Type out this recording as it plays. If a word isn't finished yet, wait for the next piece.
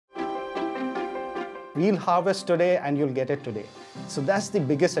We'll harvest today and you'll get it today. So that's the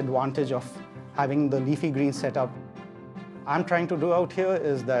biggest advantage of having the leafy green setup. I'm trying to do out here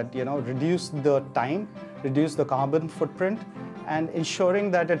is that, reduce the time, reduce the carbon footprint, and ensuring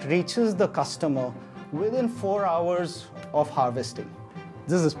that it reaches the customer within 4 hours of harvesting.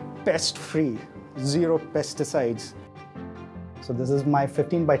 This is pest-free, 0 pesticides. So this is my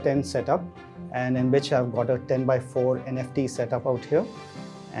 15 by 10 setup, and in which I've got a 10 by 4 NFT setup out here.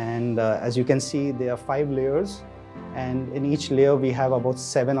 And as you can see, there are 5 layers, and in each layer we have about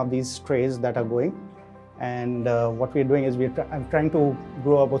 7 of these trays that are going. And what we're doing is I'm trying to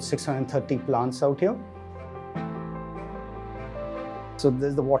grow about 630 plants out here. So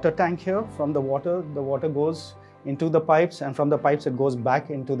there's the water tank here. From the water goes into the pipes, and from the pipes it goes back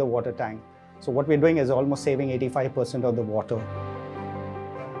into the water tank. So what we're doing is almost saving 85% of the water.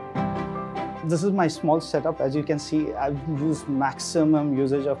 This is my small setup. As you can see, I've used maximum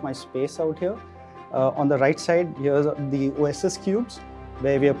usage of my space out here. On the right side, here's the OSS cubes,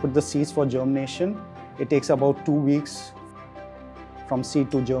 where we have put the seeds for germination. It takes about 2 weeks from seed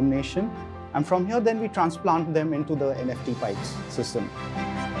to germination. And from here, then we transplant them into the NFT pipes system.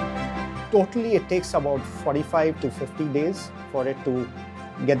 Totally, it takes about 45 to 50 days for it to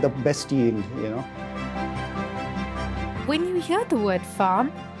get the best yield, When you hear the word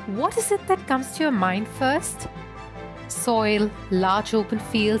farm, what is it that comes to your mind first? Soil, large open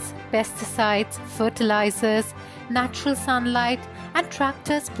fields, pesticides, fertilizers, natural sunlight, and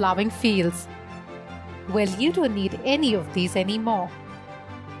tractors plowing fields. Well, you don't need any of these anymore.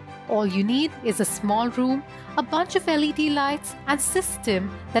 All you need is a small room, a bunch of LED lights, and a system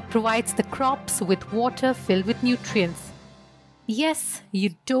that provides the crops with water filled with nutrients. Yes,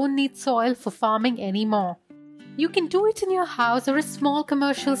 you don't need soil for farming anymore. You can do it in your house or a small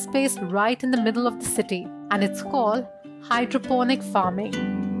commercial space right in the middle of the city, and it's called hydroponic farming.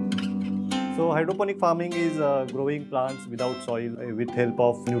 So hydroponic farming is growing plants without soil with help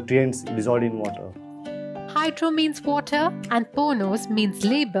of nutrients dissolved in water. Hydro means water and ponos means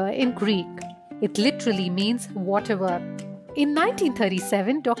labor in Greek. It literally means water work. In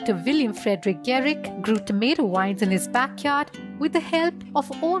 1937, Dr. William Frederick Garrick grew tomato vines in his backyard with the help of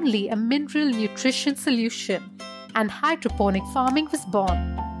only a mineral nutrition solution, and hydroponic farming was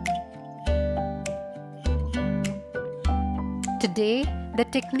born. Today, the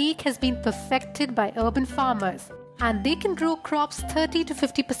technique has been perfected by urban farmers, and they can grow crops 30 to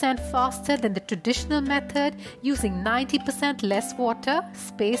 50% faster than the traditional method using 90% less water,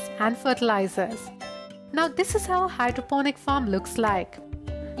 space, and fertilizers. Now, this is how a hydroponic farm looks like.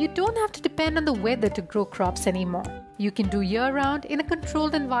 You don't have to depend on the weather to grow crops anymore. You can do year-round in a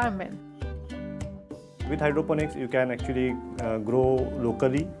controlled environment. With hydroponics, you can actually grow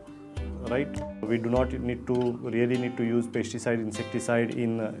locally, right? We do not really need to use pesticide, insecticide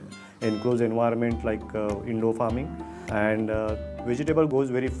in enclosed environment like indoor farming. And vegetable goes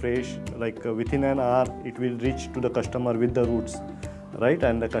very fresh, like within an hour it will reach to the customer with the roots, right?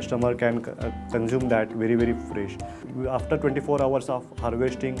 And the customer can consume that very, very fresh. After 24 hours of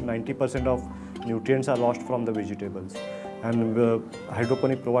harvesting, 90% of nutrients are lost from the vegetables. And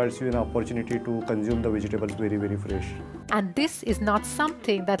hydroponic provides you an opportunity to consume the vegetables very, very fresh. And this is not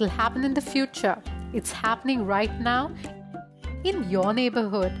something that will happen in the future. It's happening right now in your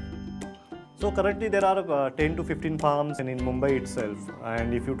neighborhood. So currently there are 10 to 15 farms in Mumbai itself.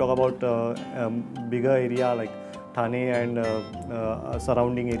 And if you talk about bigger area like Thane and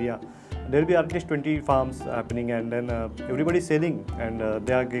surrounding area, there will be at least 20 farms happening, and then everybody is selling, and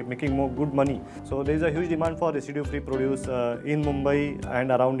they are making more good money. So there is a huge demand for residue-free produce in Mumbai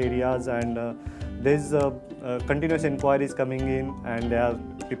and around areas, and there is continuous inquiries coming in, and there are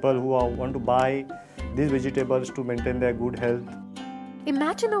people who want to buy these vegetables to maintain their good health.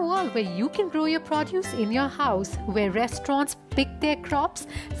 Imagine a world where you can grow your produce in your house, where restaurants pick their crops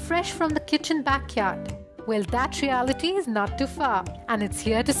fresh from the kitchen backyard. Well, that reality is not too far, and it's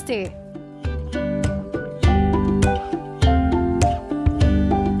here to stay.